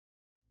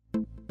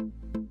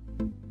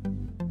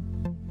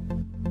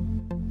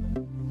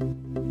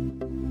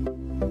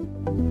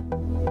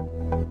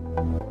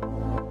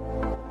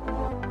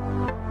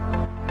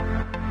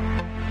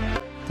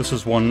This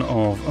is one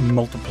of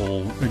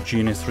multiple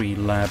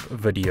GNS3 Lab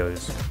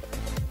videos.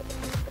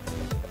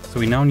 So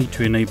we now need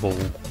to enable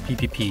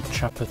PPP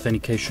CHAP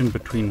authentication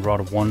between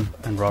router 1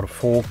 and router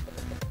 4.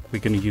 We're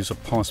going to use a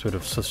password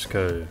of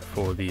Cisco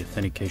for the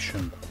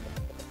authentication.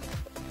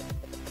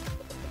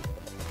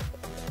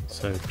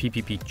 So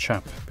PPP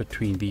CHAP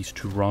between these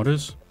two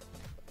routers.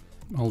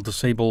 I'll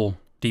disable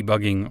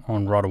debugging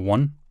on router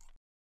 1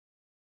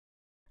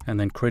 and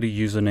then create a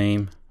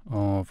username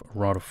of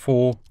router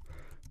 4,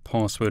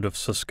 password of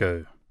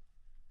Cisco.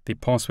 The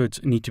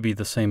passwords need to be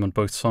the same on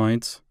both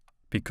sides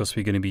because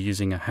we're going to be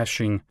using a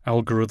hashing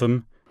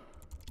algorithm.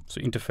 So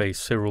interface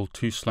serial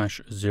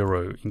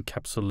 2/0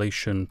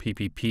 encapsulation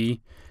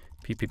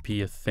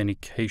PPP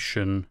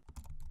authentication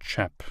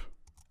CHAP.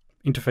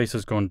 Interface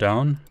has gone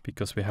down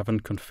because we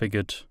haven't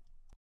configured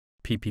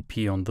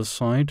PPP on this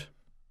side.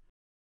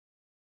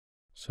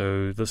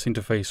 So this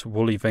interface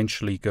will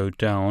eventually go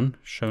down,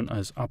 shown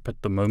as up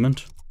at the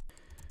moment.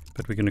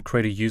 But we're going to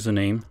create a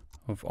username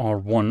of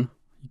R1.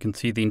 You can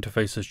see the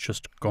interface has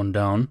just gone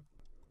down.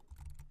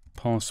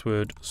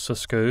 Password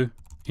Cisco,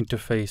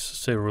 interface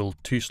serial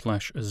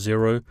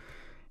 2/0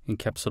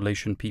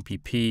 encapsulation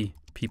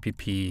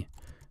PPP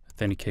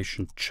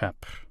authentication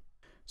CHAP.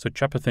 So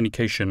CHAP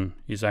authentication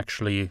is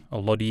actually a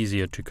lot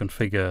easier to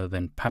configure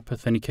than PAP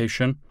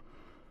authentication.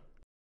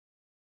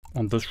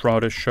 On this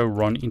router, show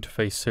run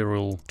interface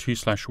serial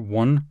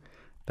 2/1,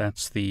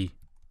 that's the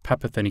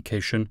PAP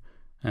authentication,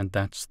 and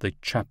that's the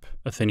CHAP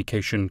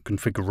authentication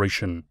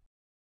configuration.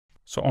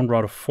 So on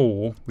router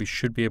 4, we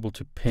should be able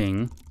to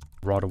ping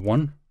router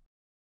 1.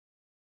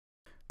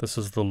 This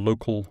is the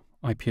local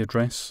IP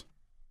address.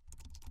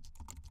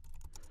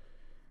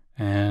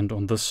 And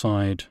on this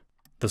side,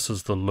 this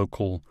is the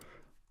local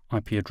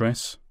IP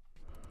address.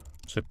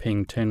 So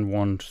ping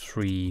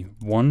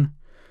 10.131.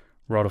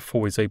 Router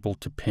 4 is able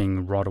to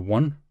ping router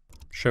 1.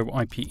 Show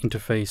IP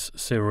interface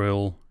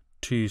serial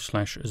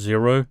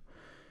 2/0.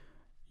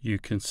 You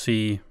can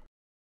see,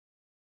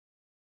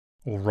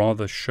 or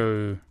rather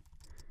show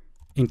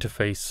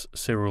interface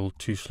serial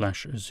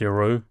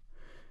 2/0.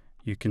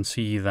 You can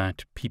see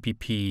that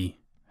PPP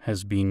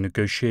has been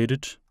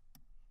negotiated.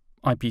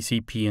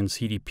 IPCP and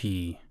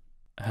CDP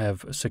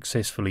have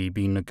successfully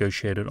been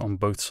negotiated on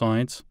both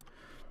sides.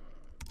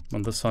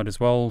 On this side as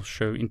well,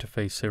 show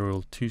interface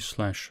serial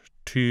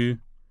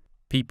 2/2.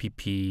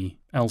 PPP,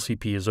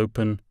 LCP is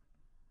open.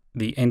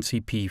 The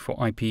NCP for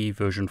IP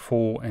version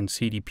 4 and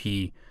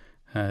CDP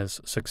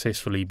has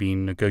successfully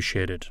been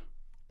negotiated.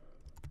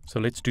 So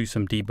let's do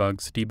some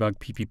debugs. Debug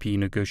PPP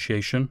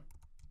negotiation.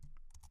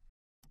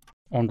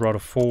 On router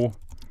 4,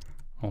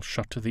 I'll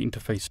shut the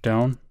interface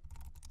down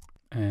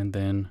and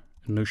then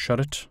no shut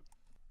it.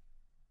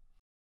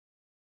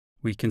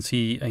 We can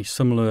see a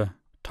similar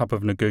type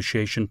of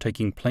negotiation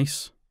taking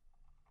place,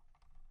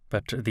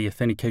 but the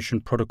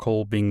authentication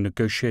protocol being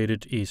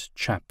negotiated is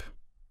CHAP.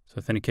 So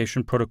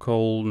authentication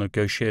protocol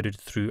negotiated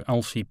through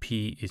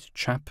LCP is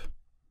CHAP.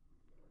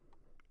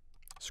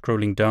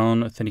 Scrolling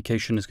down,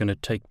 authentication is going to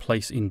take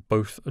place in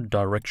both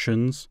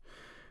directions.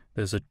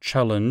 There's a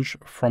challenge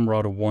from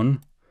router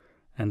 1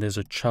 and there's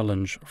a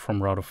challenge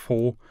from router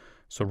 4.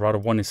 So router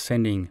 1 is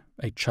sending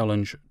a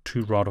challenge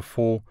to router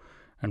 4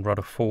 and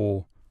router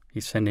 4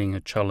 is sending a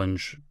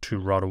challenge to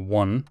router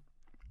 1.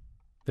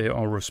 There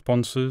are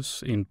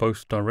responses in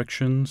both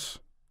directions.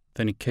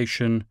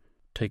 Authentication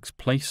takes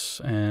place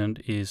and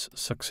is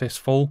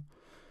successful.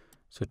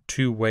 So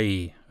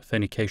two-way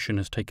authentication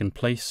has taken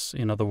place.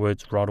 In other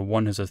words, router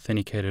 1 has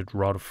authenticated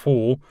router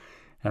 4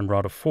 and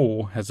router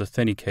 4 has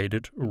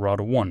authenticated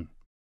router 1.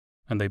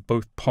 And they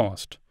both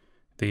passed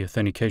the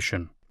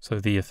authentication. So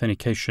the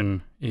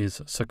authentication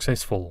is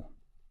successful.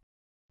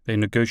 They're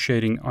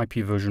negotiating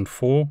IP version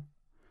 4.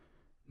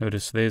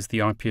 Notice there's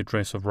the IP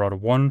address of router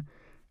 1.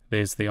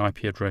 There's the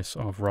IP address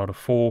of router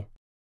 4.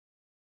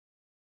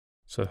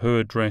 So her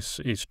address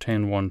is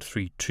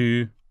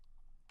 10.132.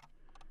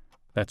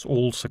 That's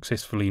all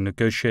successfully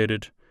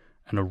negotiated,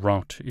 and a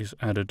route is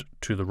added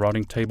to the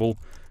routing table.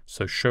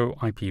 So show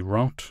IP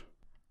route.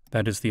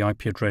 That is the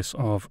IP address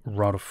of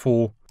router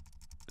 4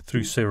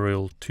 through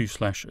serial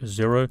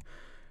 2/0.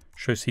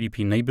 Show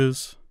CDP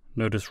neighbors.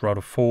 Notice router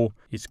 4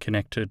 is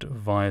connected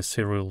via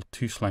serial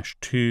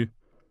 2/2.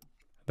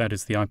 That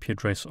is the IP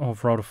address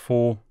of router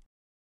 4,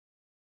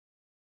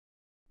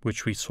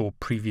 which we saw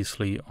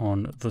previously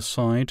on this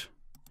side.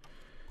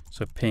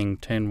 So ping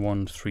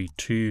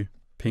 10.132,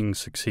 ping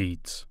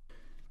succeeds.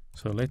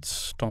 So let's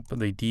stop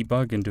the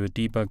debug and do a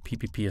debug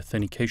PPP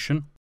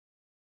authentication.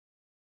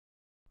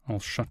 I'll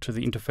shut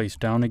the interface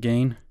down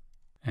again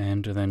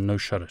and then no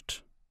shut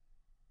it.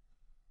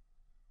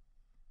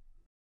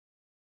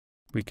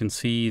 We can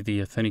see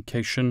the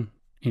authentication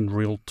in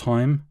real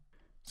time.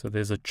 So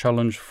there's a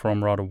challenge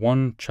from router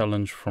 1,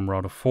 challenge from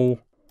router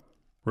 4,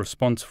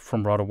 response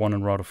from router 1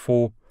 and router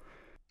 4,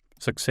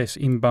 success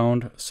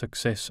inbound,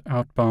 success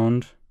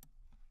outbound,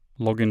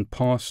 login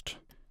passed.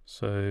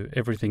 So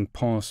everything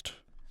passed,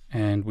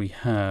 and we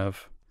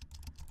have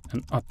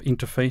an up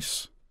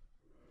interface.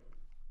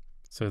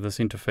 So this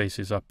interface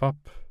is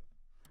up,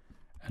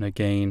 and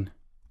again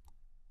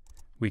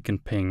we can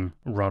ping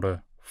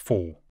router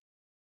 4.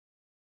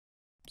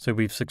 So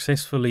we've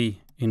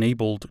successfully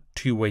enabled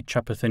two-way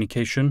CHAP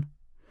authentication.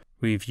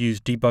 We've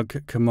used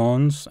debug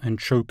commands and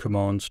show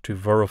commands to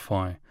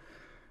verify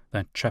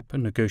that CHAP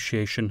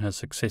negotiation has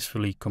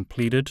successfully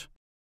completed.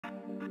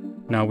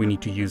 Now we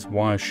need to use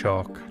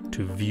Wireshark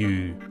to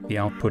view the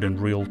output in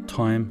real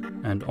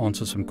time and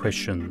answer some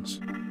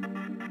questions.